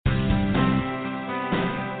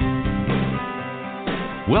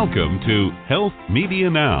Welcome to Health Media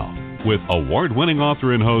Now with award-winning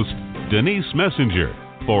author and host Denise Messenger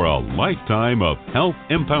for a lifetime of health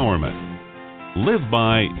empowerment. Live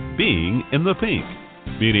by being in the pink,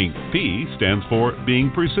 meaning P stands for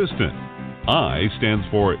being persistent, I stands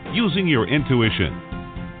for using your intuition,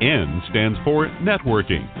 N stands for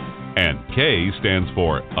networking, and K stands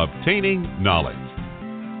for obtaining knowledge.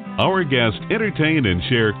 Our guests entertain and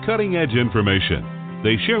share cutting-edge information.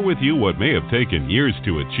 They share with you what may have taken years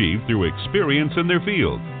to achieve through experience in their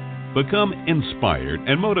field. Become inspired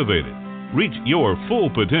and motivated. Reach your full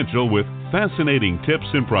potential with fascinating tips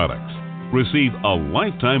and products. Receive a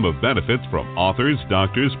lifetime of benefits from authors,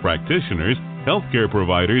 doctors, practitioners, healthcare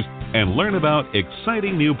providers, and learn about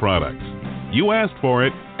exciting new products. You asked for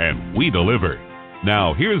it, and we deliver.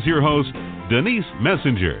 Now, here's your host, Denise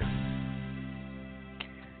Messenger.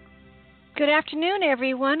 Good afternoon,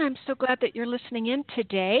 everyone. I'm so glad that you're listening in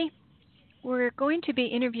today. We're going to be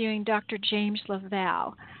interviewing Dr. James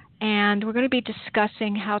Lavalle, and we're going to be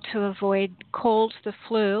discussing how to avoid colds, the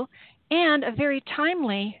flu, and a very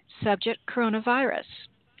timely subject, coronavirus.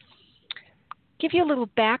 Give you a little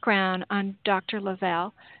background on Dr.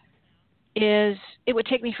 Lavalle. It would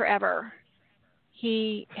take me forever.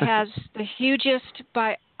 He has the hugest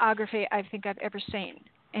biography I think I've ever seen,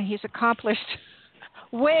 and he's accomplished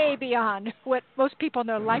way beyond what most people in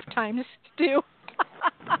their lifetimes do.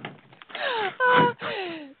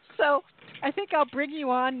 So I think I'll bring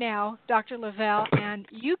you on now, Dr. Lavalle, and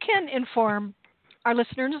you can inform our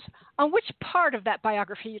listeners on which part of that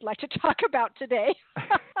biography you'd like to talk about today.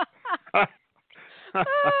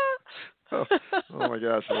 Oh my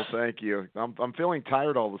gosh! Well, thank you. I'm feeling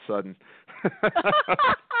tired all of a sudden. I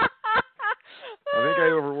think I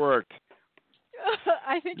overworked.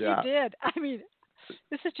 I think you did. I mean,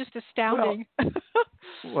 this is just astounding.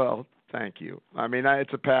 Well, thank you. I mean,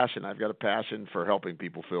 it's a passion. I've got a passion for helping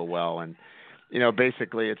people feel well. And,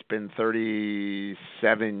 basically it's been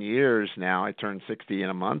 37 years now. I turned 60 in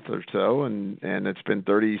a month or so, and it's been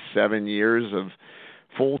 37 years of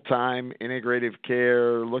full-time integrative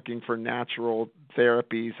care, looking for natural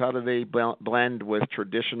therapies. How do they blend with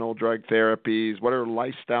traditional drug therapies? What are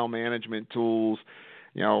lifestyle management tools?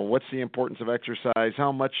 What's the importance of exercise?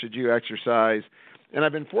 How much should you exercise? And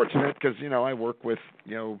I've been fortunate because, I work with,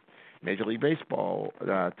 Major League Baseball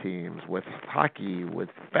teams, with hockey, with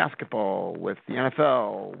basketball, with the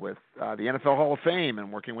NFL, with the NFL Hall of Fame,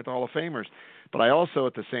 and working with the Hall of Famers. But I also,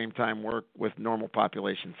 at the same time, work with normal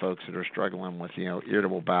population folks that are struggling with,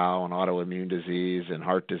 irritable bowel and autoimmune disease and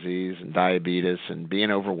heart disease and diabetes and being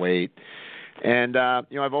overweight. And,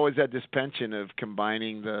 I've always had this penchant of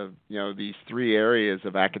combining these three areas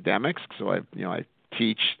of academics. So I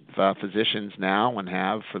teach physicians now and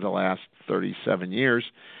have for the last 37 years,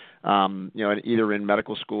 either in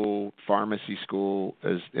medical school, pharmacy school,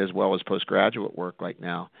 as well as postgraduate work right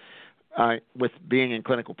now. With being in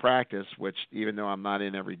clinical practice, which even though I'm not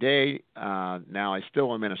in every day, now I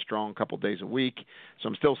still am in a strong couple days a week. So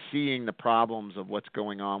I'm still seeing the problems of what's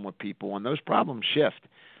going on with people, and those problems shift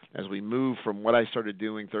as we move from what I started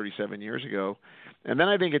doing 37 years ago. And then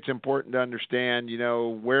I think it's important to understand,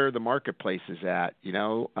 where the marketplace is at,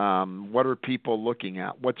 what are people looking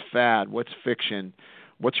at, what's fad, what's fiction,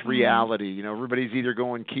 what's reality. Everybody's either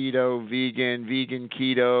going keto, vegan,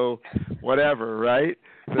 keto, whatever, right?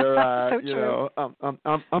 They're,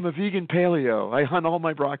 I'm a vegan paleo. I hunt all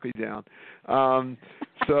my broccoli down.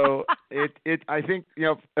 So I think,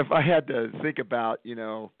 if I had to think about,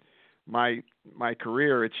 my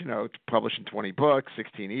career, it's, publishing 20 books,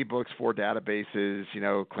 16 ebooks, 4 databases,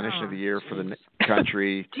 clinician of the year for the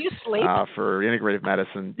country. Do you sleep? For integrative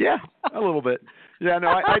medicine. Yeah, a little bit. Yeah, no,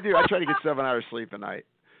 I do. I try to get 7 hours sleep a night.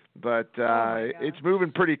 But it's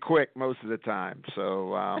moving pretty quick most of the time.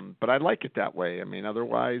 So, but I like it that way. I mean,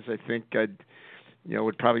 otherwise I think it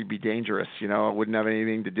would probably be dangerous. I wouldn't have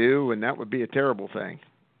anything to do, and that would be a terrible thing.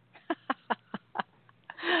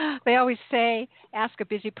 They always say, ask a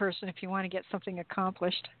busy person if you want to get something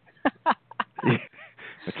accomplished. Yeah,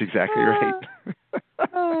 that's exactly right.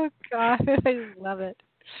 Oh, God, I love it.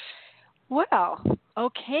 Well,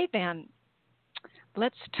 okay then.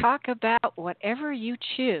 Let's talk about whatever you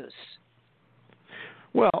choose.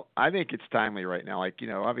 Well, I think it's timely right now.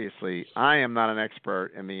 Obviously, I am not an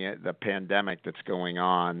expert in the pandemic that's going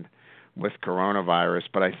on with coronavirus,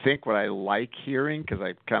 but I think what I like hearing, because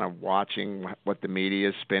I'm kind of watching what the media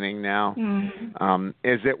is spinning now,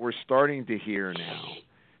 is that we're starting to hear now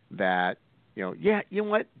that,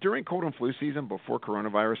 what, during cold and flu season before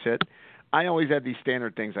coronavirus hit, I always had these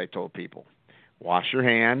standard things I told people. Wash your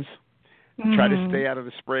hands. Try to stay out of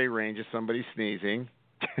the spray range if somebody's sneezing,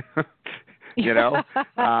 which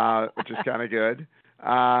is kind of good.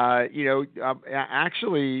 Actually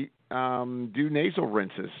do nasal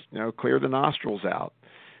rinses. Clear the nostrils out.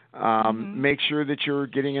 Make sure that you're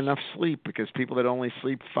getting enough sleep, because people that only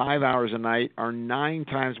sleep 5 hours a night are 9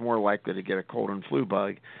 times more likely to get a cold and flu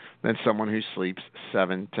bug than someone who sleeps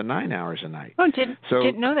 7 to 9 hours a night. Oh,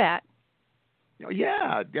 didn't know that.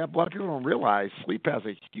 Yeah, a lot of people don't realize sleep has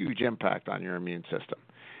a huge impact on your immune system.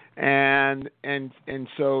 And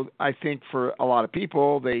so I think for a lot of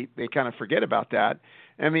people, they kind of forget about that.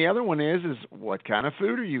 And the other one is what kind of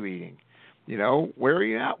food are you eating? Where are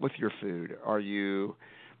you at with your food? Are you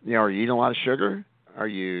eating a lot of sugar? Are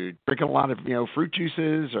you drinking a lot of, fruit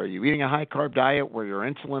juices? Are you eating a high carb diet where your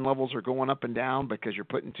insulin levels are going up and down because you're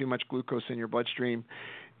putting too much glucose in your bloodstream?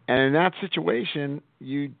 And in that situation,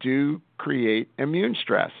 you do create immune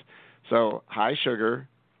stress. So high sugar,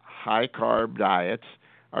 high carb diets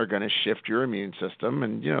are going to shift your immune system.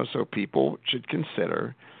 And, so people should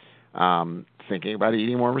consider thinking about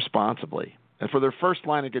eating more responsibly. And for their first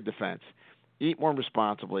line of good defense, eat more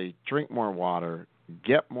responsibly, drink more water,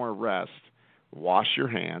 get more rest, wash your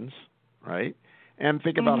hands, right? And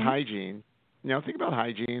think about hygiene. Think about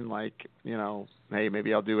hygiene like, hey,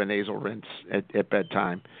 maybe I'll do a nasal rinse at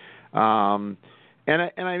bedtime. And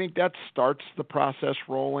I think that starts the process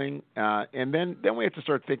rolling. And then we have to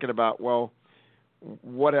start thinking about, well,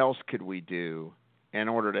 what else could we do in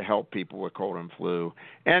order to help people with cold and flu?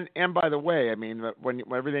 And by the way, I mean, when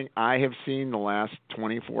everything I have seen the last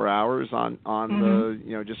 24 hours on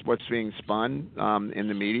the, just what's being spun in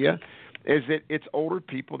the media, is that it's older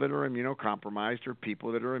people that are immunocompromised or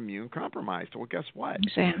people that are immune compromised. Well, guess what?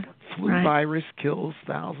 Flu virus kills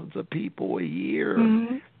thousands of people a year.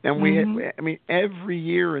 And every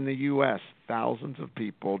year in the U.S., thousands of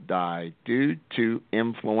people die due to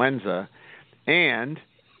influenza. And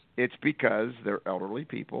it's because they're elderly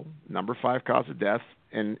people. Number 5 cause of death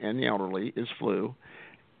in the elderly is flu.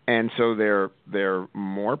 And so they're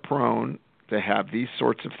more prone to have these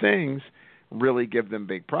sorts of things really give them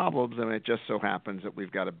big problems. And it just so happens that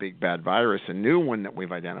we've got a big bad virus, a new one that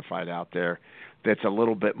we've identified out there that's a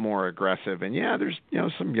little bit more aggressive. And yeah, there's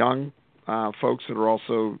some young folks that are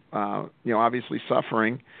also obviously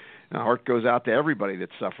suffering. Our heart goes out to everybody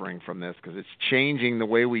that's suffering from this, because it's changing the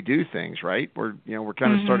way we do things, right? We're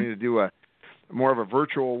kind of starting to do a more of a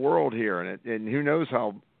virtual world here, and who knows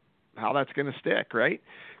how that's going to stick, right?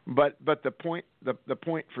 But the point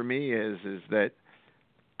for me is that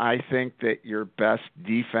I think that your best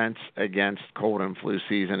defense against cold and flu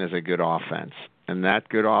season is a good offense. And that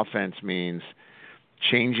good offense means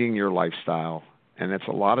changing your lifestyle. And it's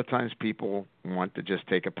a lot of times people want to just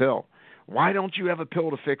take a pill. Why don't you have a pill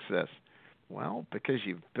to fix this? Well, because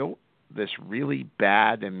you've built this really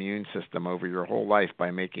bad immune system over your whole life by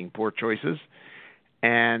making poor choices.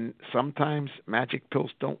 And sometimes magic pills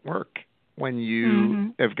don't work when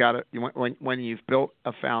you have got when you've built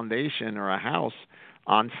a foundation or a house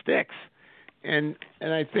on sticks. And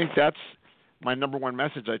I think that's my number one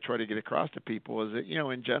message I try to get across to people, is that,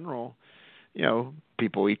 in general,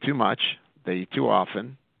 people eat too much, they eat too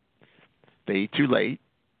often, they eat too late,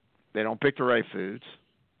 they don't pick the right foods,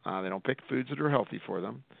 they don't pick foods that are healthy for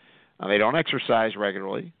them, they don't exercise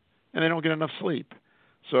regularly, and they don't get enough sleep.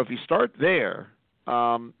 So if you start there,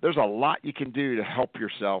 there's a lot you can do to help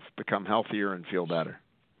yourself become healthier and feel better.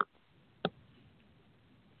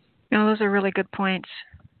 No, those are really good points.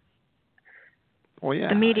 Well, yeah.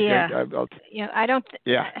 The media,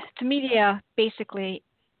 the media basically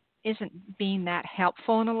isn't being that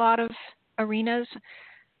helpful in a lot of arenas.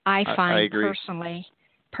 I find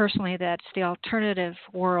personally that's the alternative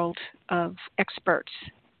world of experts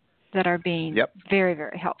that are being very,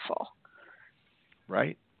 very helpful.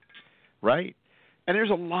 Right. And there's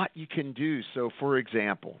a lot you can do. So, for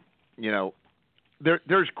example,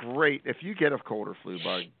 there's great, if you get a cold or flu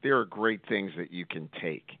bug, there are great things that you can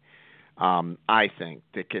take, I think,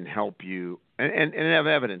 that can help you, and have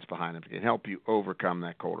evidence behind them, can help you overcome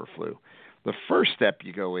that cold or flu. The first step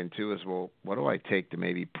you go into is, well, what do I take to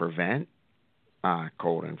maybe prevent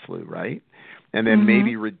cold and flu, right? And then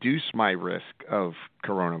maybe reduce my risk of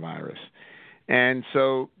coronavirus. And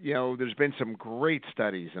so, there's been some great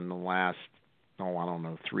studies in the last,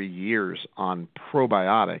 3 years on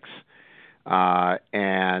probiotics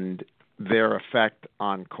and their effect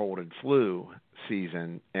on cold and flu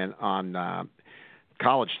season and on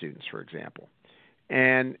college students, for example.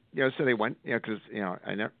 And, so they went, because,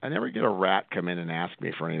 I never get a rat come in and ask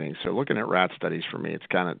me for anything. So looking at rat studies for me, it's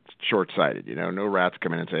kind of short-sighted. No rats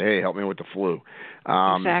come in and say, hey, help me with the flu.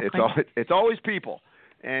 Exactly. It's always people.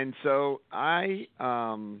 And so I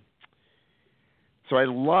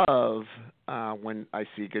love when I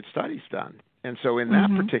see good studies done. And so in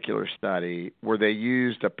that particular study, where they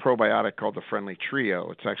used a probiotic called the Friendly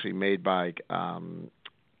Trio, it's actually made by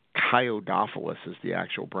Chiodophilus is the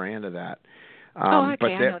actual brand of that. I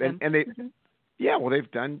know them. And they, yeah, well,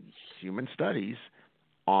 they've done human studies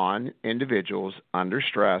on individuals under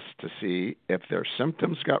stress to see if their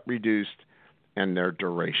symptoms got reduced and their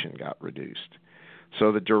duration got reduced.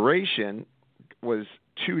 So the duration was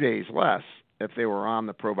 2 days less if they were on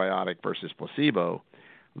the probiotic versus placebo.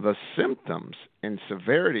 The symptoms and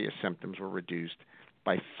severity of symptoms were reduced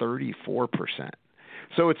by 34%.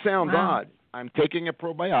 So it sounds odd. I'm taking a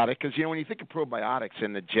probiotic because, when you think of probiotics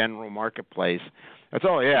in the general marketplace, that's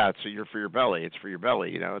for your belly. It's for your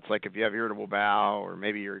belly. It's like if you have irritable bowel or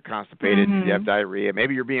maybe you're constipated, you have diarrhea,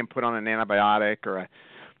 maybe you're being put on an antibiotic or a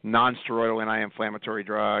non-steroidal anti-inflammatory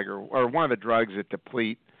drug or one of the drugs that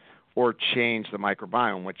deplete or change the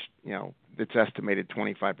microbiome, which, it's estimated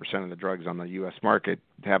 25% of the drugs on the U.S. market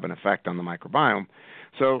have an effect on the microbiome.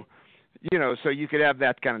 So, so you could have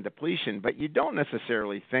that kind of depletion, but you don't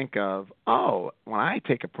necessarily think of, when I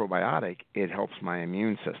take a probiotic, it helps my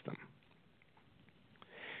immune system.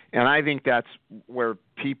 And I think that's where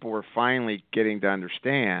people are finally getting to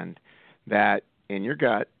understand that in your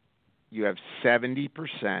gut, you have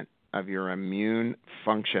 70% of your immune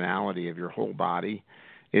functionality of your whole body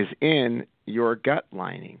is in your gut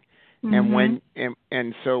lining.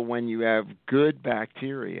 And so when you have good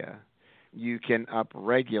bacteria, you can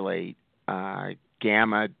upregulate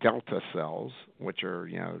gamma delta cells, which are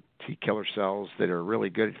T killer cells that are really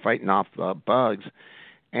good at fighting off bugs,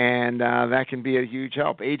 and that can be a huge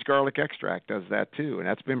help. Aged garlic extract does that too, and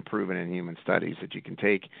that's been proven in human studies that you can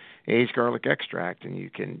take aged garlic extract and you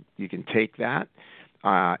can take that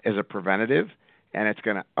as a preventative, and it's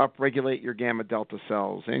going to upregulate your gamma delta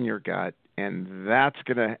cells in your gut, and that's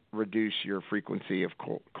going to reduce your frequency of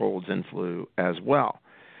colds and flu as well.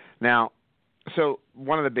 Now, so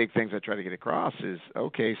one of the big things I try to get across is,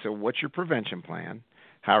 okay, so what's your prevention plan?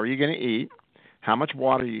 How are you going to eat? How much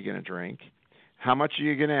water are you going to drink? How much are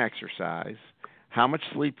you going to exercise? How much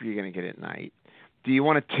sleep are you going to get at night? Do you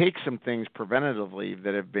want to take some things preventatively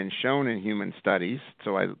that have been shown in human studies?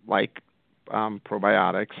 So I like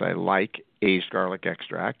probiotics. I like aged garlic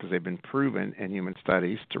extract because they've been proven in human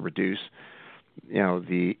studies to reduce,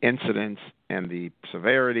 the incidence and the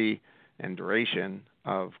severity and duration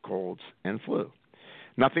of colds and flu.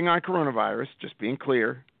 Nothing on coronavirus, just being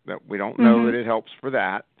clear that we don't know that it helps for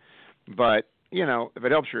that. But, if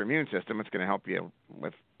it helps your immune system, it's going to help you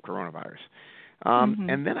with coronavirus.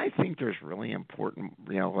 And then I think there's really important,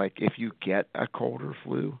 like if you get a cold or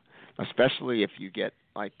flu, especially if you get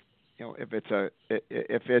if it's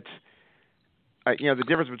the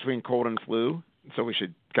difference between cold and flu. So we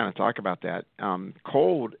should kind of talk about that.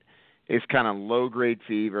 Cold is kind of low-grade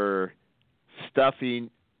fever, stuffy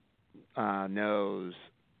nose,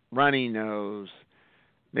 runny nose,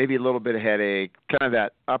 maybe a little bit of headache, kind of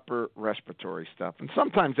that upper respiratory stuff. And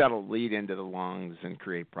sometimes that'll lead into the lungs and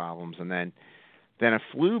create problems. And then a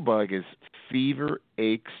flu bug is fever,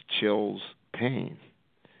 aches, chills, pain.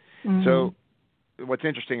 So what's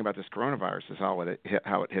interesting about this coronavirus is how it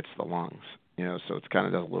hits the lungs. So it's kind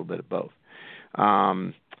of does a little bit of both.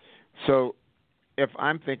 So if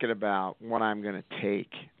I'm thinking about what I'm going to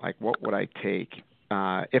take, like what would I take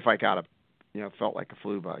if I got felt like a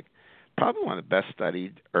flu bug? Probably one of the best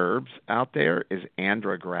studied herbs out there is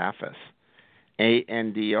andrographis,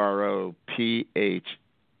 Androphis,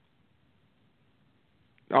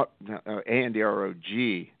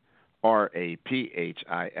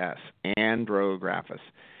 andrographis.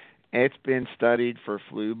 It's been studied for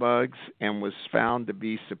flu bugs and was found to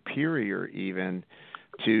be superior even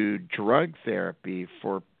to drug therapy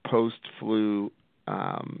for post-flu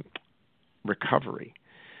recovery.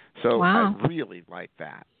 So I really like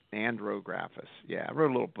that. Andrographis. Yeah, I wrote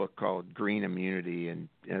a little book called Green Immunity, and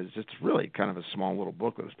it's just really kind of a small little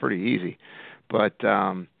book. It was pretty easy. But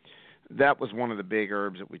that was one of the big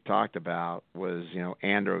herbs that we talked about was,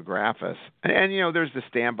 andrographis. And there's the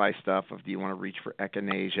standby stuff of do you want to reach for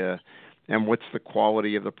echinacea and what's the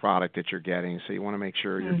quality of the product that you're getting. So you want to make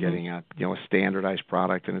sure you're getting a standardized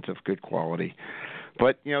product and it's of good quality.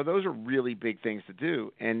 But, those are really big things to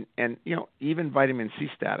do. And even vitamin C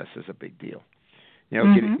status is a big deal.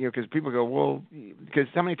 Because people go, well, because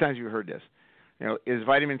how many times have you heard this? Is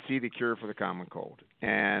vitamin C the cure for the common cold?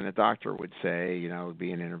 And a doctor would say,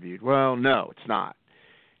 being interviewed, well, no, it's not.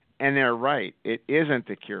 And they're right. It isn't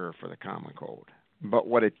the cure for the common cold. But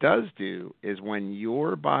what it does do is when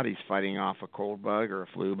your body's fighting off a cold bug or a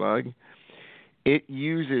flu bug, it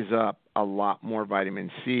uses up a lot more vitamin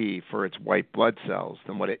C for its white blood cells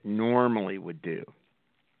than what it normally would do.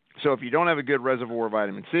 So if you don't have a good reservoir of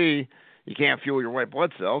vitamin C, you can't fuel your white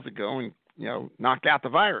blood cells to go and, knock out the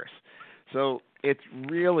virus. So it's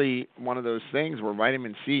really one of those things where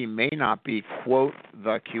vitamin C may not be, quote,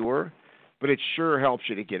 the cure, but it sure helps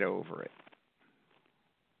you to get over it.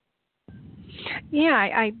 Yeah,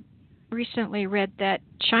 I recently read that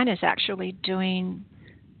China's actually doing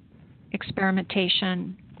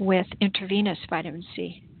experimentation with intravenous vitamin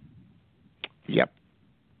C.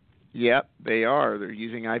 Yep, they are. They're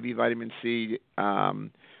using IV vitamin C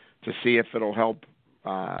to see if it'll help,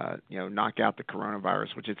 knock out the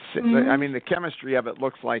coronavirus. Which I mean, the chemistry of it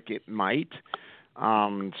looks like it might,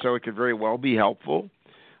 so it could very well be helpful.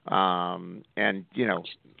 And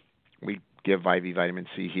we give IV vitamin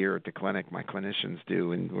C here at the clinic. My clinicians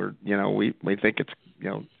do, and we think it's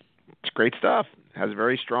it's great stuff. It has a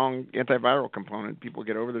very strong antiviral component. People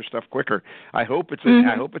get over their stuff quicker. I hope it's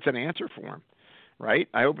an answer for them. Right?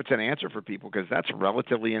 I hope it's an answer for people because that's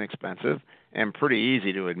relatively inexpensive and pretty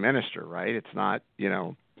easy to administer, right? It's not,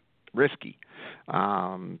 risky.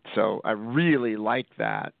 So I really like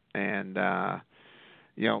that. And,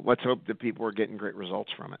 let's hope that people are getting great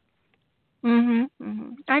results from it.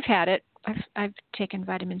 I've had it. I've taken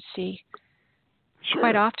vitamin C Sure.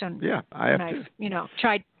 quite often. Yeah, I have too.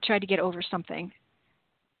 Tried to get over something.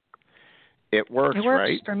 It works,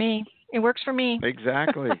 right? For me. It works for me.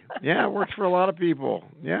 Exactly. Yeah, it works for a lot of people.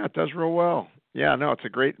 Yeah, it does real well. Yeah, no, it's a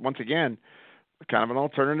great, once again, kind of an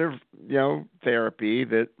alternative, therapy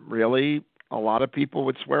that really a lot of people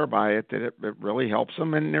would swear by it, that it really helps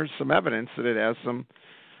them. And there's some evidence that it has some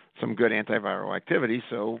good antiviral activity.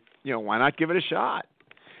 So, why not give it a shot?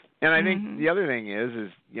 And I think the other thing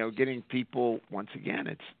is getting people, once again,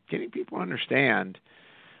 it's getting people to understand,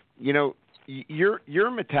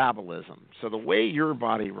 your metabolism, so the way your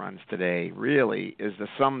body runs today really is the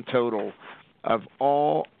sum total of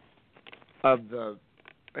all of the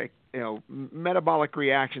metabolic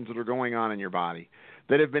reactions that are going on in your body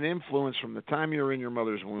that have been influenced from the time you were in your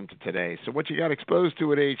mother's womb to today. So what you got exposed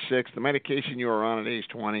to at age 6, the medication you were on at age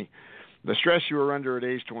 20, the stress you were under at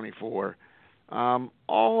age 24,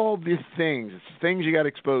 all the things you got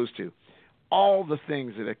exposed to, all the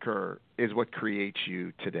things that occur is what creates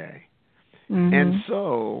you today. And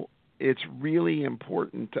so it's really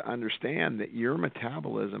important to understand that your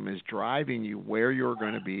metabolism is driving you where you're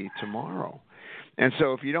going to be tomorrow. And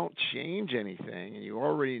so if you don't change anything and you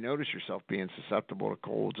already notice yourself being susceptible to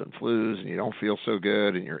colds and flus and you don't feel so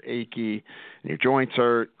good and you're achy and your joints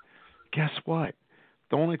hurt, guess what?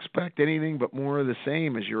 Don't expect anything but more of the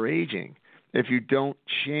same as you're aging if you don't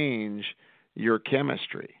change your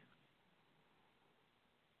chemistry.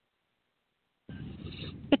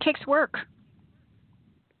 It takes work.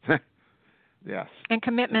 Yes. And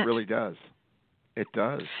commitment. It really does. It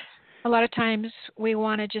does. A lot of times we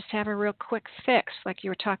want to just have a real quick fix, like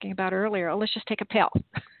you were talking about earlier. Oh, let's just take a pill.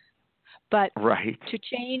 But to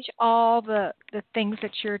change all the things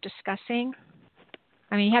that you're discussing,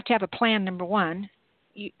 I mean, you have to have a plan, number one.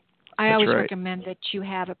 I always recommend that you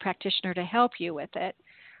have a practitioner to help you with it.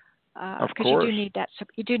 Of course. Because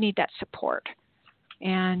you do need that support.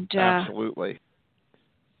 And absolutely.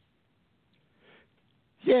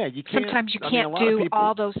 Yeah, you can't. Sometimes you can't do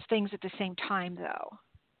all those things at the same time, though.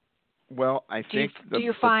 Well, I think. Do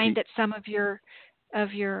you find that some of your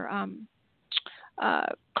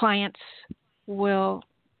clients will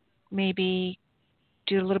maybe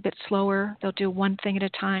do a little bit slower? They'll do one thing at a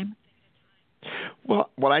time.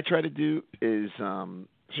 Well, what I try to do is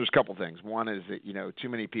there's a couple things. One is that too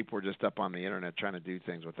many people are just up on the internet trying to do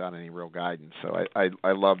things without any real guidance. So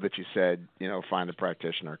I love that you said find a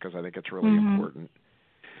practitioner because I think it's really important.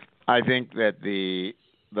 I think that the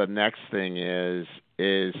next thing is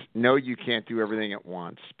no, you can't do everything at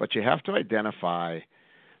once, but you have to identify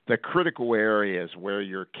the critical areas where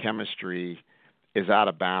your chemistry is out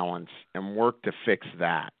of balance and work to fix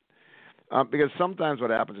that. Because sometimes what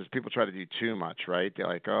happens is people try to do too much, right? They're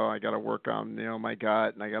like, oh, I got to work on my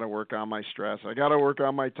gut, and I got to work on my stress, I got to work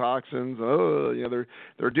on my toxins. Oh,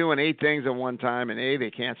 they're doing 8 things at one time, and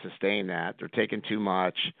they can't sustain that. They're taking too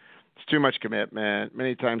much. It's too much commitment.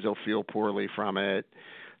 Many times they'll feel poorly from it.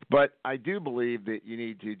 But I do believe that you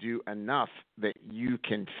need to do enough that you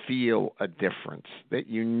can feel a difference, that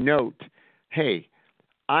you note, hey,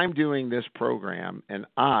 I'm doing this program and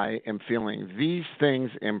I am feeling these things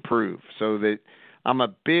improve, so that I'm a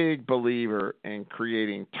big believer in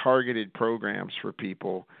creating targeted programs for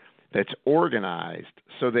people that's organized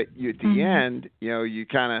so that you, at the end, you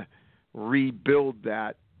kind of rebuild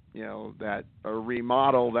that, or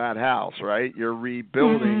remodel that house, right? You're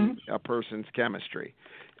rebuilding a person's chemistry.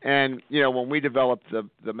 And, when we developed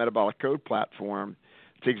the Metabolic Code platform,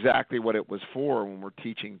 It's exactly what it was for when we're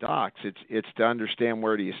teaching docs. It's to understand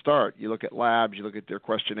where do you start. You look at labs, you look at their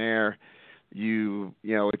questionnaire,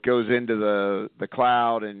 it goes into the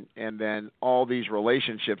cloud, and then all these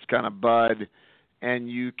relationships kind of bud,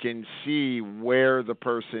 and you can see where the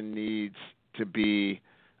person needs to be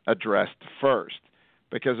addressed first.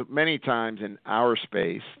 Because many times in our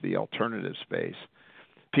space, the alternative space,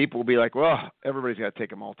 people will be like, well, everybody's got to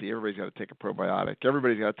take a multi, everybody's got to take a probiotic,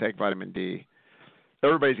 everybody's got to take vitamin D,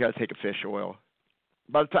 everybody's got to take a fish oil.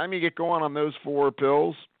 By the time you get going on those 4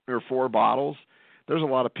 pills or 4 bottles, there's a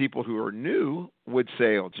lot of people who are new would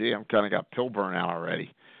say, oh, gee, I'm kind of got pill burnout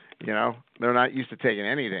already. They're not used to taking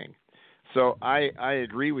anything. So I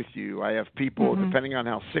agree with you. I have people, depending on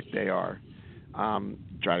how sick they are,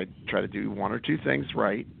 try to do 1 or 2 things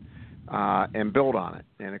right and build on it.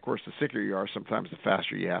 And, of course, the sicker you are, sometimes the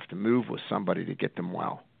faster you have to move with somebody to get them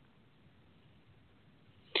well.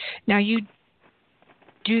 Now, you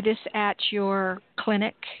do this at your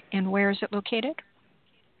clinic, and where is it located?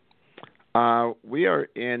 We are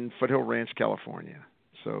in Foothill Ranch, California.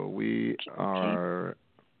 So we are,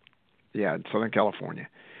 in Southern California.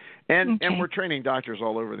 And we're training doctors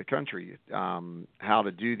all over the country how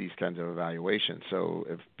to do these kinds of evaluations. So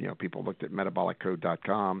if people looked at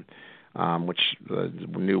metaboliccode.com, which the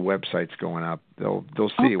new website's going up, they'll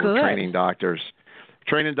see we're training doctors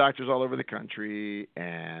all over the country,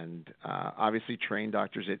 and obviously train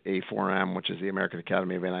doctors at A4M, which is the American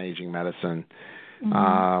Academy of Anti-Aging Medicine.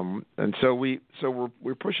 And so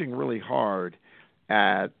we're pushing really hard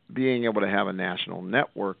at being able to have a national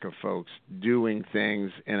network of folks doing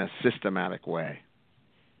things in a systematic way.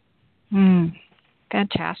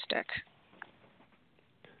 Fantastic.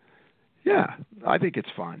 Yeah, I think it's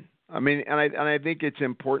fun. I mean, and I think it's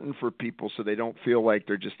important for people so they don't feel like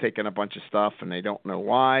they're just taking a bunch of stuff and they don't know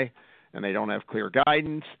why and they don't have clear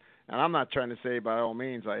guidance. And I'm not trying to say by all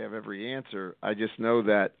means I have every answer. I just know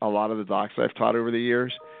that a lot of the docs I've taught over the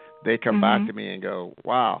years, they come back to me and go,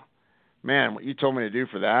 wow, man, what you told me to do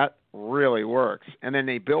for that really works. And then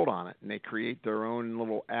they build on it and they create their own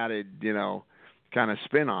little added, kind of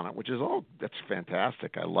spin on it, which is that's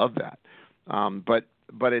fantastic. I love that. But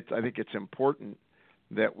I think it's important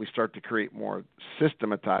that we start to create more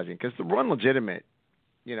systematizing, because the one legitimate,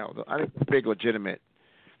 I think the big legitimate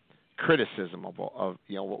criticism of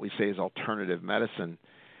what we say is alternative medicine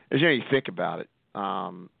is, you think about it.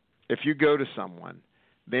 If you go to someone,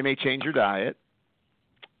 they may change your diet.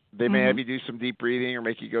 They may have you do some deep breathing or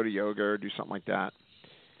make you go to yoga or do something like that.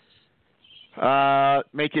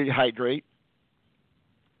 Make you hydrate.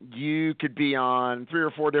 You could be on 3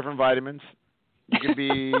 or 4 different vitamins. You could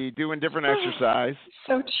be doing different exercise.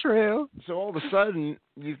 So true. So all of a sudden,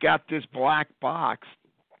 you've got this black box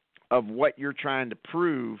of what you're trying to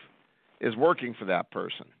prove is working for that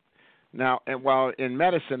person. Now, and while in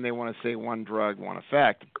medicine they want to say one drug, one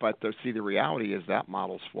effect, but the reality is that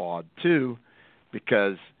model's flawed too,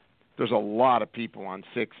 because there's a lot of people on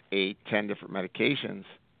 6, 8, 10 different medications,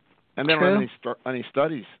 and they don't have any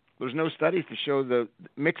studies. There's no studies to show the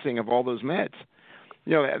mixing of all those meds.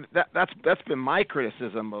 That's been my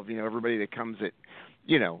criticism of everybody that comes at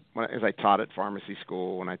as I taught at pharmacy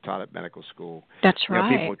school, when I taught at medical school. That's right.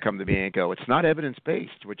 People would come to me and go, "It's not evidence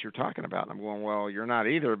based what you're talking about." And I'm going, "Well, you're not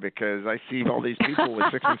either, because I see all these people with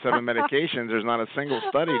 6 and 7 medications. There's not a single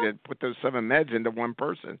study to put those 7 meds into one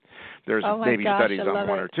person. There's studies on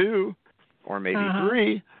 1 or 2, or maybe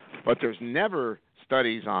 3, but there's never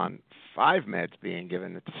studies on 5 meds being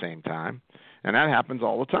given at the same time, and that happens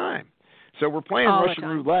all the time. So we're playing Russian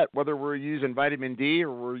roulette, whether we're using vitamin D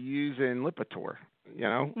or we're using Lipitor.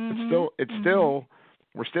 We're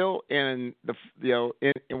still in the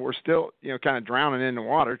and we're still kind of drowning in the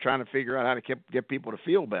water, trying to figure out how to get people to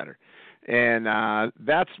feel better. And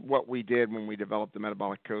that's what we did when we developed the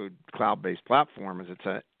Metabolic Code cloud-based platform. Is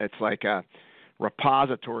it's like a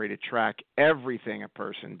repository to track everything a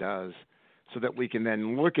person does, so that we can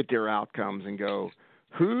then look at their outcomes and go,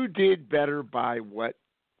 who did better by what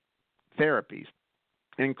therapies,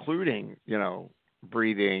 including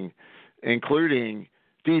breathing, including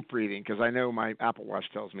deep breathing, because I know my Apple Watch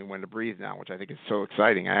tells me when to breathe now, which I think is so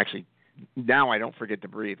exciting. Now I don't forget to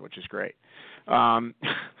breathe, which is great. So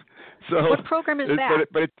what program is that?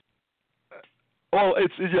 It's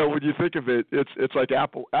when you think of it, it's like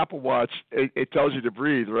Apple Watch. It tells you to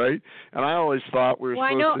breathe, right? And I always thought we were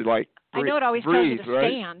supposed to breathe. I know it always tells you to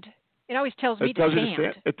stand. It always tells me to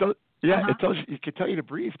stand. It tells you. It can tell you to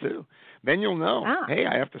breathe too. Then you'll know. Hey,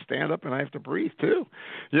 I have to stand up and I have to breathe too.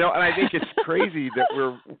 And I think it's crazy that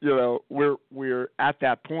we're at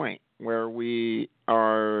that point where we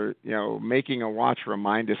are making a watch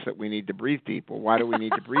remind us that we need to breathe deep. Well, why do we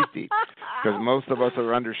need to breathe deep? because most of us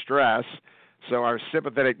are under stress. So our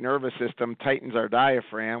sympathetic nervous system tightens our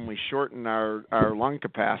diaphragm. We shorten our lung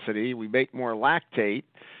capacity. We make more lactate.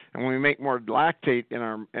 And when we make more lactate in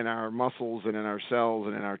our muscles and in our cells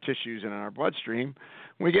and in our tissues and in our bloodstream,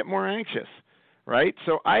 we get more anxious, right?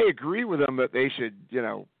 So I agree with them that they should,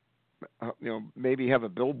 maybe have a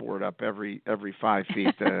billboard up every 5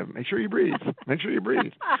 feet. Make sure you breathe. Make sure you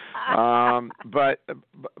breathe. But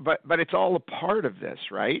it's all a part of this,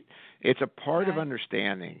 right? It's a part of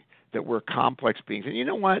understanding that we're complex beings. And you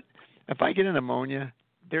know what? If I get an pneumonia,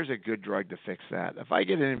 there's a good drug to fix that. If I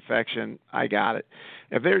get an infection, I got it.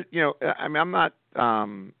 If there's, I'm not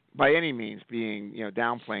by any means being,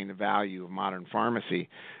 downplaying the value of modern pharmacy.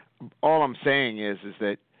 All I'm saying is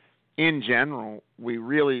that in general, we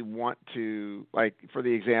really want to, like for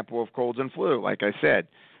the example of colds and flu, like I said,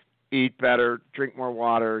 eat better, drink more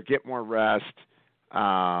water, get more rest.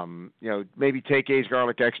 Maybe take aged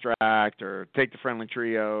garlic extract or take the friendly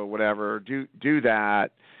trio, whatever. Do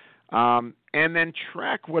that. And then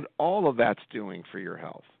track what all of that's doing for your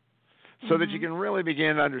health so that you can really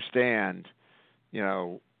begin to understand,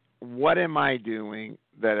 what am I doing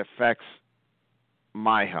that affects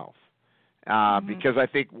my health? Because I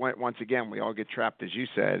think, once again, we all get trapped, as you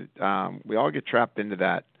said, we all get trapped into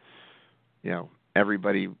that,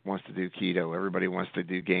 everybody wants to do keto. Everybody wants to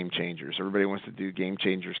do game changers. Everybody wants to do game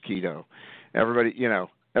changers keto. Everybody,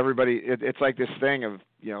 it's like this thing of,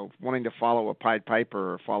 wanting to follow a Pied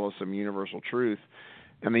Piper or follow some universal truth.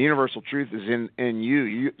 And the universal truth is in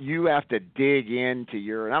you. You have to dig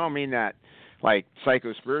into and I don't mean that like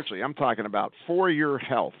psycho-spiritually. I'm talking about for your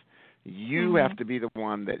health. You have to be the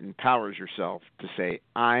one that empowers yourself to say,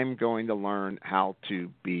 I'm going to learn how to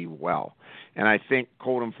be well. And I think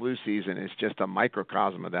cold and flu season is just a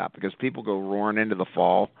microcosm of that, because people go roaring into the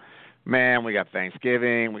fall. Man, we got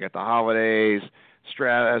Thanksgiving, we got the holidays,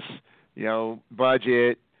 stress,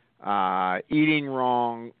 budget, eating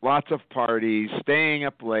wrong, lots of parties, staying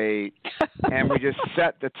up late, and we just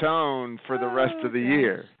set the tone for the rest of the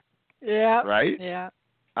year. Yeah. Right? Yeah.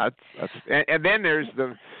 And then there's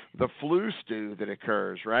the flu stew that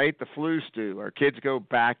occurs, right? The flu stew. Our kids go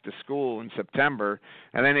back to school in September,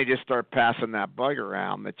 and then they just start passing that bug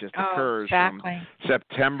around that just occurs from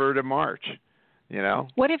September to March.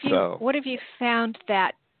 What have you found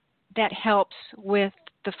that helps with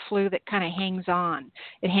the flu that kind of hangs on?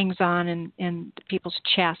 It hangs on in people's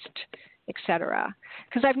chest, etc.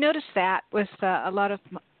 Because I've noticed that with a lot of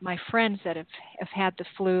my friends that have had the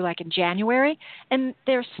flu, like in January, and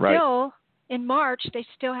they're still in March. They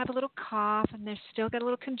still have a little cough, and they still got a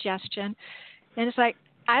little congestion, and it's like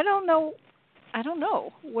I don't know.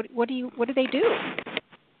 What do they do?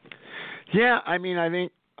 Yeah, I mean, I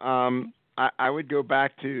think I would go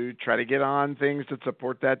back to try to get on things that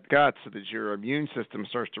support that gut so that your immune system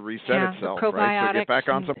starts to reset itself, right? So get back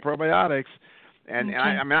on some probiotics. And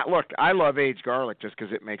I love aged garlic just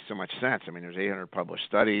because it makes so much sense. I mean, there's 800 published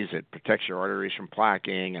studies. It protects your arteries from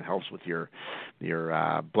plaquing and helps with your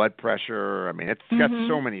blood pressure. I mean, it's got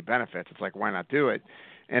so many benefits. It's like, why not do it?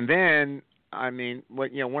 And then, I mean,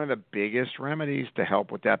 one of the biggest remedies to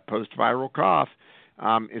help with that post-viral cough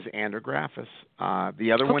is andrographis.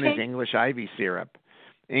 The other one is English ivy syrup.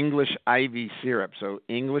 English ivy syrup. So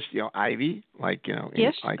English, ivy, like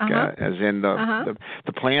yes. As in the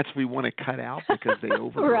plants we want to cut out because they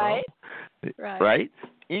overgrow. Right.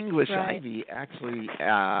 English ivy, actually,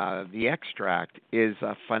 the extract is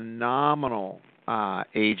a phenomenal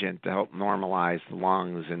agent to help normalize the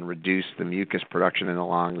lungs and reduce the mucus production in the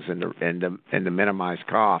lungs and to minimize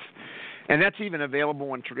cough. And that's even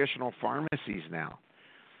available in traditional pharmacies now.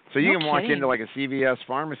 So you can walk into like a CVS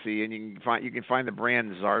pharmacy and you can find the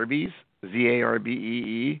brand Zarbes,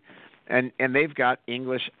 Zarbee, and they've got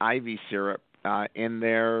English ivy syrup in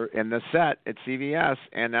the set at CVS,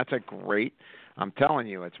 and that's a great. I'm telling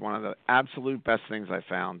you, it's one of the absolute best things I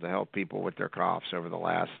found to help people with their coughs over the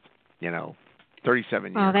last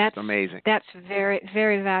 37 years. Oh, that's amazing. That's very,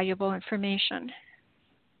 very valuable information.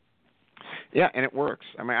 Yeah, and it works.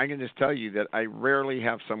 I mean, I can just tell you that I rarely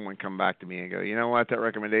have someone come back to me and go, you know what, that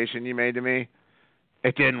recommendation you made to me,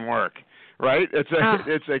 it didn't work, right? It's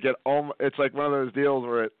like one of those deals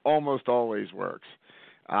where it almost always works.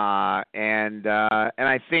 And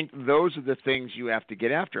I think those are the things you have to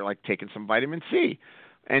get after, like taking some vitamin C.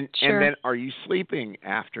 And then are you sleeping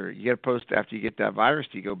after you get that virus?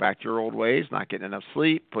 Do you go back to your old ways, not getting enough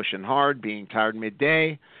sleep, pushing hard, being tired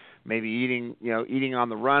midday? Maybe eating on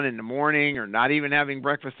the run in the morning, or not even having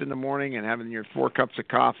breakfast in the morning and having your 4 cups of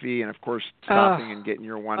coffee, and of course stopping and getting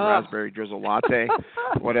your 1 raspberry drizzle latte,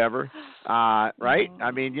 whatever. Right?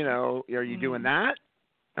 I mean, are you doing that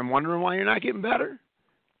and wondering why you're not getting better?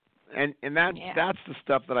 And that's the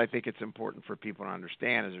stuff that I think it's important for people to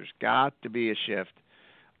understand is there's got to be a shift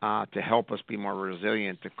to help us be more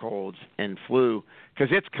resilient to colds and flu, because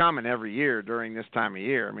it's coming every year during this time of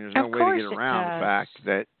year. I mean, there's no way to get around the fact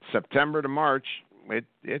that September to March,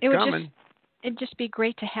 it's coming. It'd just be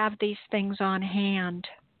great to have these things on hand.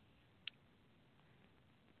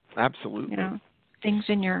 Absolutely. Things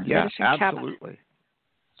in your medicine cabinet. Absolutely.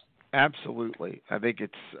 Absolutely. I think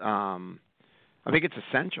it's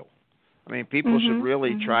essential. I mean, people should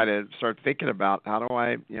really try to start thinking about how do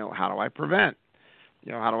I prevent?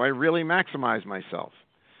 How do I really maximize myself?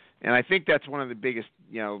 And I think that's one of the biggest,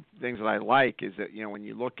 things that I like is that, when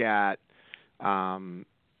you look at, even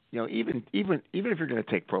if you're going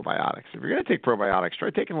to take probiotics, try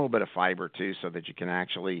taking a little bit of fiber too, so that you can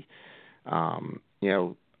actually,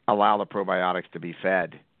 allow the probiotics to be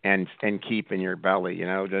fed and keep in your belly.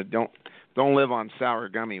 Don't live on sour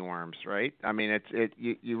gummy worms, right? I mean,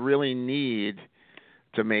 you really need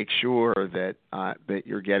to make sure that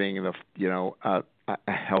you're getting a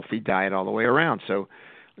healthy diet all the way around. So,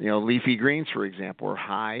 leafy greens, for example, are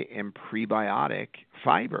high in prebiotic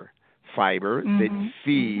fiber that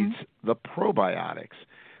feeds the probiotics.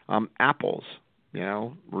 Apples,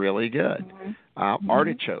 really good.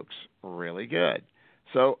 Artichokes, really good.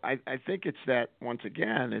 So I think it's that, once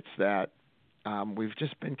again, we've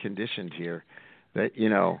just been conditioned here that,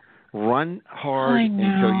 run hard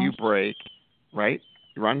until you break, right?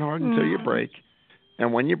 Run hard until you break.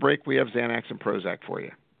 And when you break, we have Xanax and Prozac for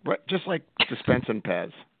you. But just like dispense and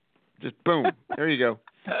Pez. Just boom. There you go.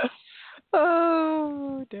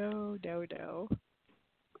 Oh, no.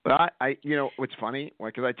 But what's funny?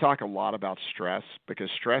 Because I talk a lot about stress, because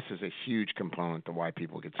stress is a huge component to why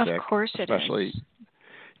people get sick. Of course it is.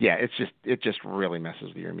 Yeah, it just really messes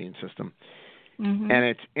with your immune system. And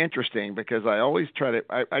it's interesting because I always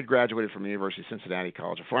I graduated from the University of Cincinnati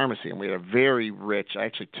College of Pharmacy, and we had a very rich,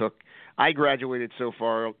 I graduated so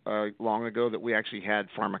far long ago that we actually had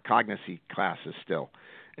pharmacognosy classes still,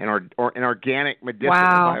 and an organic medicinal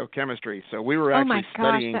biochemistry. So we were actually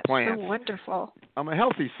studying plants. Oh my gosh, that's so wonderful. I'm a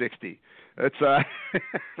healthy 60. It's but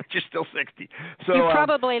you're still 60. So you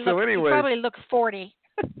probably look 40.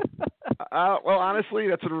 Well, honestly,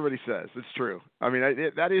 that's what everybody says. It's true. I mean,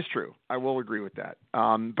 that is true. I will agree with that.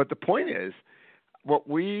 But the point is, what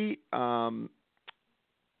we've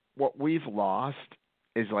lost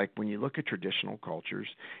is, like, when you look at traditional cultures,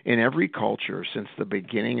 in every culture since the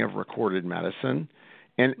beginning of recorded medicine,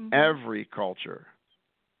 in every culture,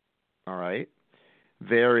 all right,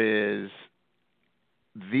 there is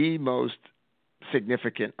the most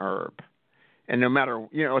significant herb. And no matter,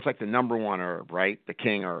 it's like the number one herb, right? The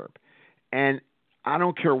king herb. And I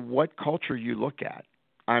don't care what culture you look at.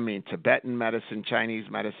 I mean, Tibetan medicine, Chinese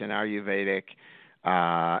medicine, Ayurvedic,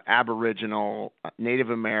 Aboriginal, Native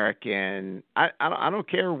American. I don't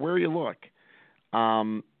care where you look.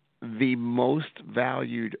 The most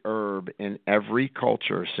valued herb in every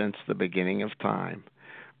culture since the beginning of time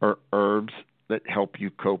are herbs that help you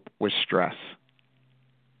cope with stress.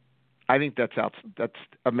 I think that's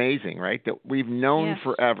amazing, right? That we've known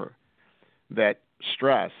forever that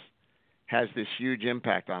stress has this huge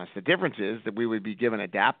impact on us. The difference is that we would be given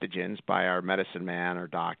adaptogens by our medicine man or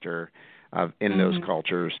doctor in those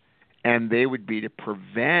cultures, and they would be to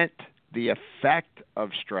prevent the effect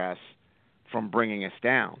of stress from bringing us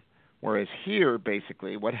down. Whereas here,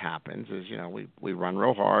 basically, what happens is, we run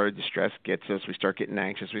real hard, the stress gets us, we start getting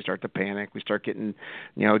anxious, we start to panic, we start getting,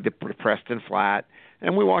 depressed and flat.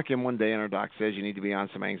 And we walk in one day and our doc says you need to be on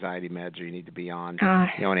some anxiety meds or you need to be on, an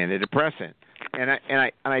antidepressant. And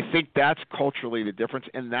I think that's culturally the difference,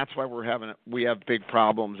 and that's why we have big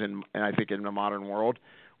problems and I think in the modern world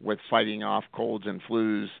with fighting off colds and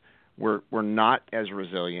flus. We're not as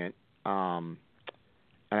resilient.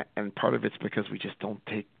 And part of it's because we just don't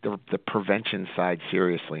take the prevention side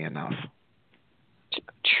seriously enough.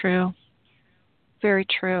 True. Very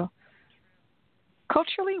true.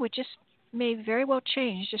 Culturally, we just may very well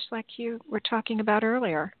change, just like you were talking about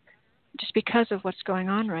earlier, just because of what's going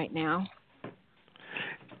on right now.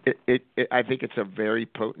 I think it's a very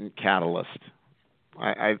potent catalyst.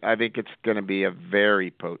 I think it's going to be a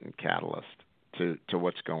very potent catalyst to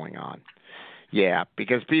what's going on. Yeah,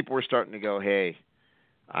 because people are starting to go, hey,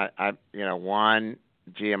 am I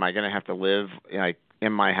going to have to live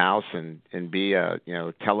in my house and be a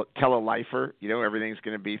tele-lifer? Everything's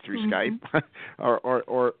going to be through Skype,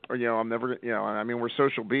 or I'm never, we're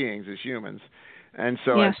social beings as humans, and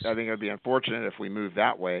so I think it'd be unfortunate if we move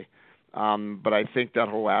that way. But I think that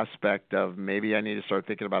whole aspect of maybe I need to start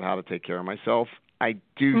thinking about how to take care of myself. I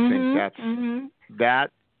do think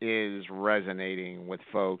that is resonating with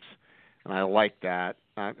folks. and I like that.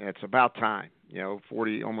 It's about time,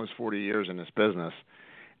 40, almost 40 years in this business,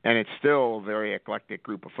 and it's still a very eclectic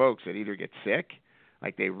group of folks that either get sick,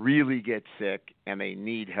 like they really get sick, and they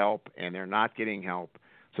need help, and they're not getting help.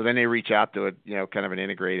 So then they reach out to a, kind of an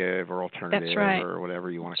integrative or alternative or whatever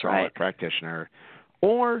you want to call it, practitioner,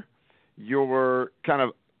 or you're kind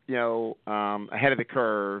of, ahead of the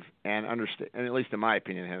curve and understand, and at least in my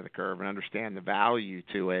opinion, ahead of the curve and understand the value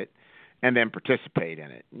to it, and then participate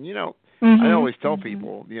in it. And, I always tell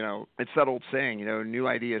people, it's that old saying, new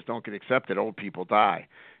ideas don't get accepted, old people die.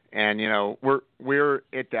 And, we're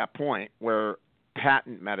at that point where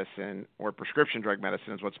patent medicine or prescription drug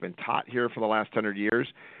medicine is what's been taught here for the last 100 years,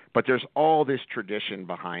 but there's all this tradition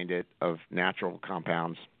behind it of natural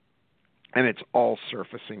compounds, and it's all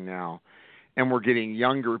surfacing now. And we're getting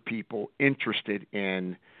younger people interested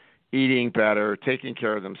in eating better, taking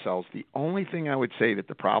care of themselves. The only thing I would say that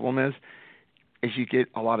the problem is you get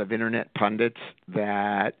a lot of internet pundits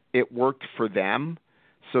that it worked for them,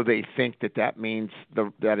 so they think that means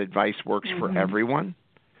that advice works for everyone.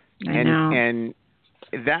 And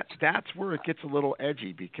that's where it gets a little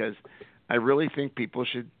edgy, because I really think people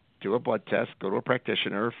should do a blood test, go to a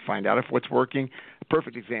practitioner, find out if what's working. A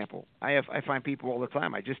perfect example. I find people all the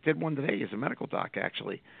time. I just did one today as a medical doc,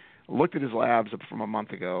 actually. Looked at his labs from a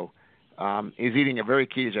month ago. He's eating a very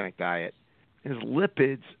ketogenic diet. His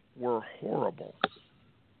lipids were horrible,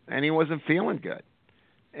 and he wasn't feeling good.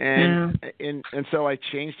 And so I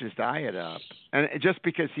changed his diet up, and just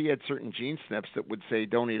because he had certain gene SNPs that would say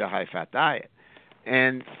don't eat a high-fat diet,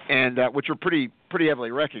 and which were pretty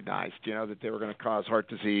heavily recognized, that they were going to cause heart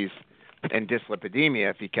disease and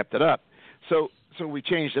dyslipidemia if he kept it up. So we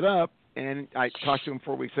changed it up, and I talked to him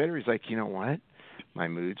 4 weeks later. He's like, you know what? My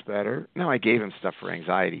mood's better. No, I gave him stuff for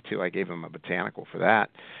anxiety too. I gave him a botanical for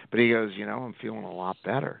that. But he goes, I'm feeling a lot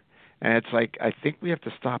better. And it's like, I think we have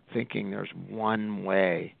to stop thinking there's one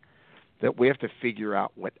way, that we have to figure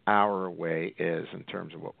out what our way is in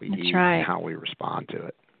terms of what we eat and how we respond to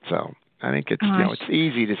it. So I think it's, it's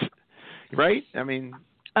easy to, right? I mean.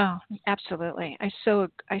 Oh, absolutely. I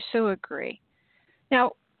so agree.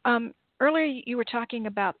 Now, earlier you were talking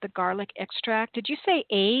about the garlic extract. Did you say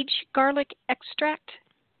aged garlic extract?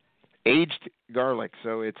 Aged garlic.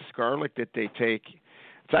 So it's garlic that they take.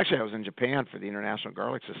 It's actually, I was in Japan for the International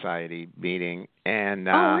Garlic Society meeting, and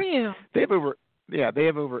were you? They have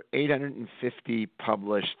over 850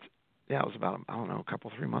 published. Yeah, it was about, I don't know, a couple,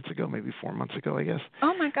 3 months ago, maybe 4 months ago, I guess.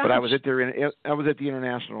 Oh my gosh! But I was at the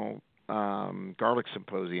International Garlic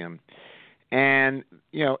Symposium, and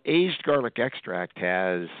aged garlic extract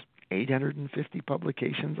has 850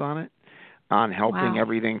 publications on it, on helping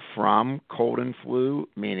everything from cold and flu,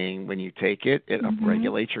 meaning when you take it, it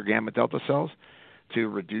upregulates your gamma delta cells, to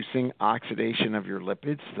reducing oxidation of your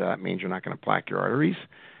lipids. That means you're not going to plaque your arteries.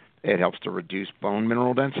 It helps to reduce bone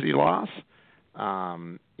mineral density loss.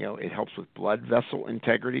 It helps with blood vessel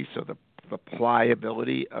integrity, so the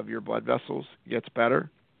pliability of your blood vessels gets better.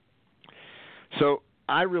 So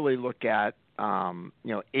I really look at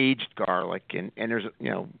aged garlic, and there's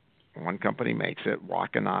one company makes it,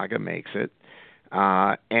 Wakanaga makes it,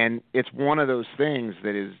 and it's one of those things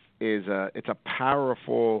that it's a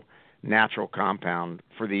powerful natural compound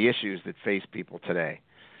for the issues that face people today.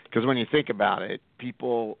 Because when you think about it,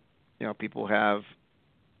 people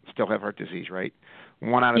still have heart disease, right?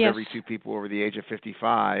 1 out of every 2 people over the age of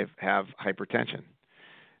 55 have hypertension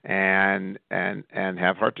and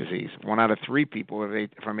have heart disease. 1 out of 3 people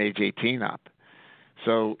from age 18 up.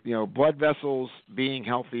 So, blood vessels being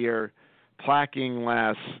healthier, plaquing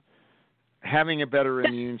less, having a better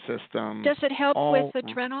immune system. Does it help with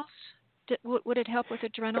adrenals? Would it help with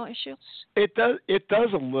adrenal issues? It does. It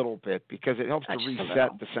does a little bit, because it helps to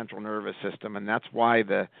reset the central nervous system, and that's why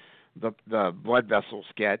the blood vessels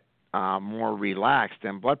get more relaxed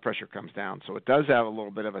and blood pressure comes down. So it does have a little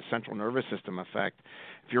bit of a central nervous system effect.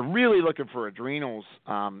 If you're really looking for adrenals,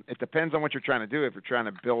 it depends on what you're trying to do. If you're trying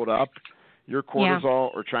to build up your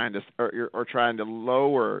cortisol or trying to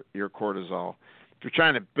lower your cortisol. If you're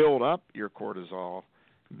trying to build up your cortisol,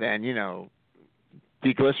 then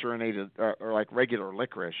deglycerinated or like regular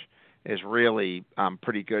licorice is really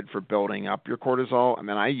pretty good for building up your cortisol. And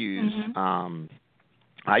then I use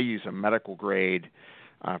a medical grade,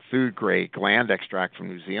 food grade gland extract from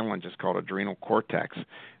New Zealand, just called adrenal cortex, and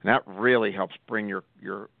that really helps bring your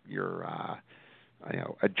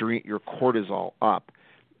cortisol up.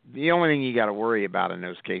 The only thing you got to worry about in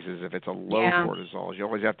those cases, if it's a low cortisol, is you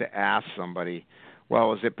always have to ask somebody,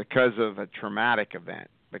 well, is it because of a traumatic event?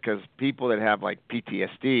 Because people that have like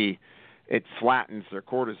PTSD, it flattens their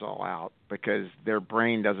cortisol out because their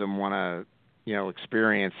brain doesn't want to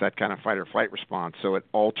experience that kind of fight or flight response. So it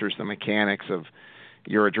alters the mechanics of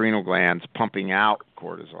your adrenal glands pumping out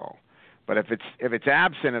cortisol. But if it's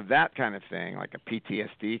absent of that kind of thing, like a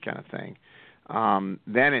PTSD kind of thing,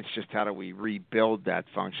 then it's just how do we rebuild that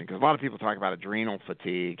function? Because a lot of people talk about adrenal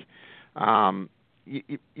fatigue.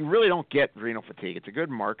 You really don't get adrenal fatigue. It's a good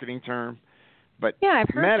marketing term, but I've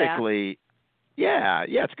heard medically,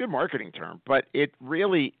 it's a good marketing term. But it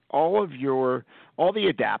really all the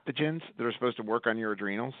adaptogens that are supposed to work on your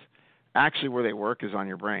adrenals, actually where they work is on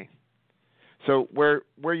your brain. So where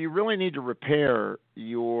you really need to repair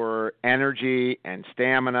your energy and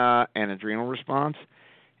stamina and adrenal response,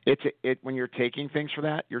 when you're taking things for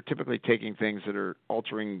that, you're typically taking things that are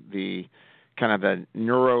altering the kind of the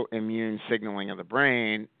neuroimmune signaling of the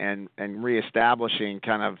brain and reestablishing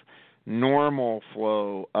kind of normal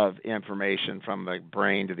flow of information from the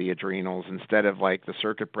brain to the adrenals instead of like the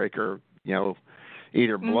circuit breaker,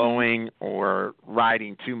 either blowing or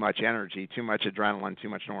riding too much energy, too much adrenaline, too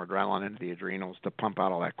much noradrenaline into the adrenals to pump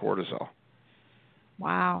out all that cortisol.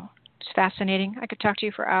 Wow. It's fascinating. I could talk to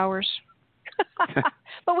you for hours.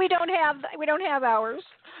 But we don't have hours.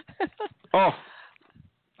 Oh,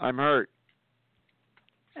 I'm hurt.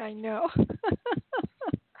 I know.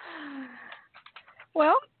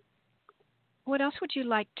 Well, what else would you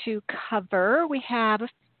like to cover? We have a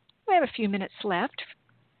few minutes left.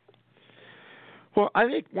 Well, I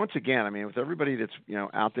think once again, with everybody that's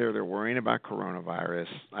out there, they're worrying about coronavirus.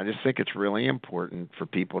 I just think it's really important for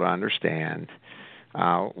people to understand.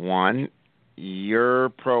 One, your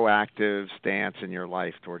proactive stance in your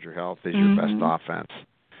life towards your health is your best offense.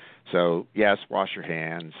 So yes, wash your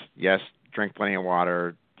hands. Yes, drink plenty of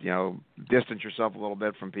water. Distance yourself a little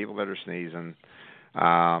bit from people that are sneezing.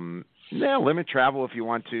 Limit travel if you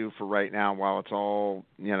want to for right now while it's all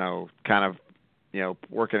kind of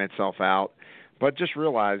working itself out. But just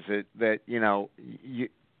realize that you,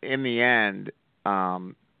 in the end,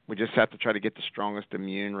 we just have to try to get the strongest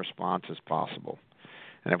immune response as possible.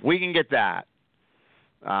 And if we can get that,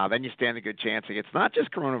 then you stand a good chance against not just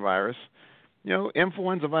coronavirus.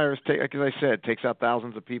 Influenza virus, like as I said, takes out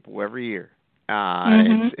thousands of people every year.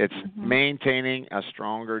 It's maintaining a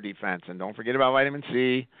stronger defense. And don't forget about vitamin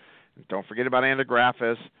C. And don't forget about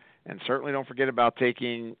antigraphis. And certainly don't forget about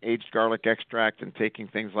taking aged garlic extract and taking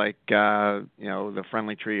things like, the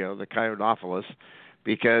friendly trio, the Coidophilus,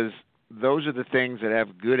 because those are the things that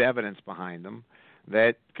have good evidence behind them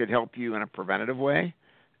that could help you in a preventative way,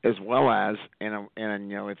 as well as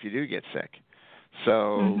if you do get sick.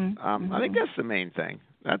 So I think that's the main thing.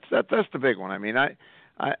 That's the big one.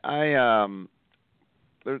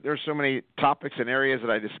 There's so many topics and areas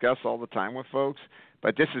that I discuss all the time with folks,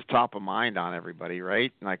 but this is top of mind on everybody,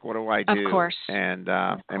 right? Like, what do I do? Of course. And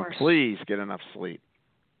please get enough sleep.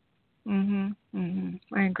 I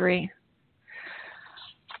agree.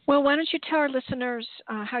 Well, why don't you tell our listeners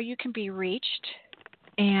how you can be reached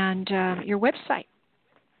and your website,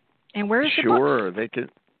 and where is your Sure, books? they can.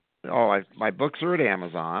 My books are at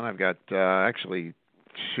Amazon. I've got actually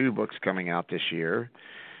 2 books coming out this year.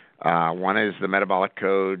 One is the Metabolic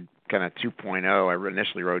Code, kind of 2.0. I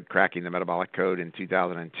initially wrote Cracking the Metabolic Code in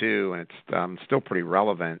 2002, and it's still pretty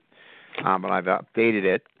relevant, but I've updated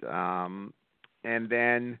it. And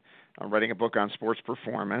then I'm writing a book on sports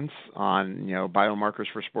performance, on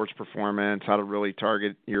biomarkers for sports performance, how to really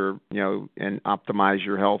target your and optimize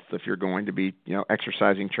your health if you're going to be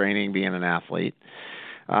exercising, training, being an athlete.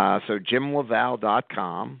 So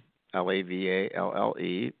JimLavalle.com.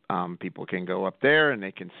 Lavalle. People can go up there and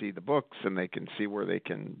they can see the books and they can see where they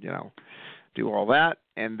can, do all that.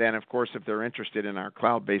 And then, of course, if they're interested in our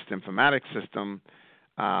cloud-based informatics system,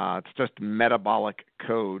 it's just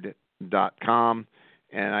metabolicCode.com.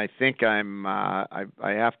 And I think I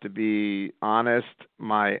have to be honest.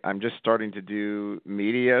 I'm just starting to do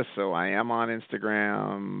media, so I am on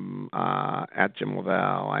Instagram at Jim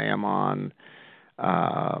Lavalle. I am on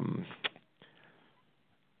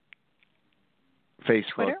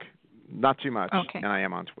Facebook, Twitter? Not too much, okay. And I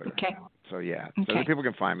am on Twitter. Okay. So yeah, okay. So people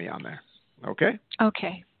can find me on there. Okay.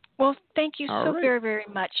 Okay. Well, thank you All so right. very, very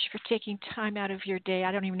much for taking time out of your day.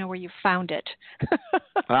 I don't even know where you found it.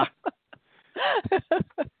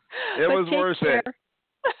 It was worth it.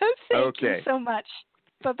 Thank you so much.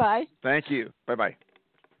 Bye-bye. Thank you. Bye-bye.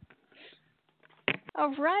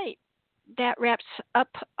 All right. That wraps up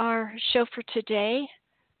our show for today.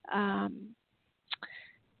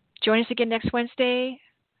 Join us again next Wednesday.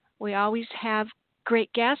 We always have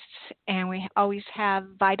great guests, and we always have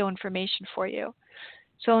vital information for you.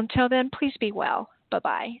 So until then, please be well.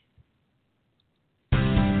 Bye-bye.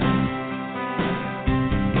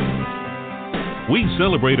 We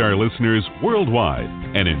celebrate our listeners worldwide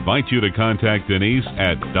and invite you to contact Denise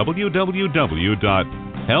at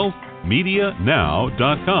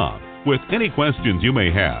www.healthmedianow.com with any questions you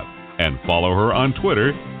may have, and follow her on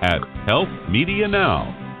Twitter at Health Media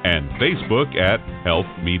Now and Facebook at Health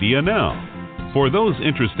Media Now. For those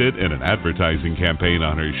interested in an advertising campaign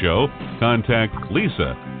on her show, contact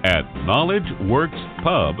Lisa at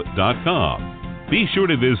knowledgeworkspub.com. Be sure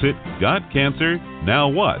to visit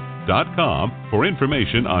GotCancerNowWhat.com for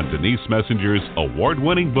information on Denise Messenger's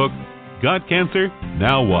award-winning book, Got Cancer?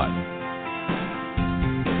 Now What?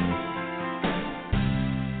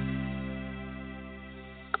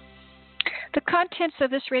 The contents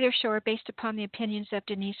of this radio show are based upon the opinions of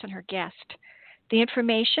Denise and her guest. The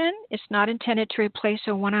information is not intended to replace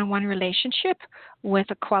a one-on-one relationship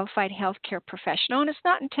with a qualified healthcare professional, and it's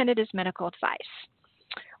not intended as medical advice.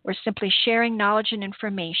 We're simply sharing knowledge and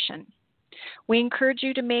information. We encourage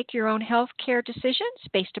you to make your own healthcare decisions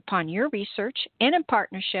based upon your research and in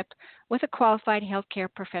partnership with a qualified healthcare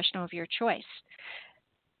professional of your choice.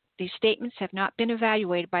 These statements have not been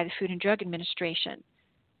evaluated by the Food and Drug Administration.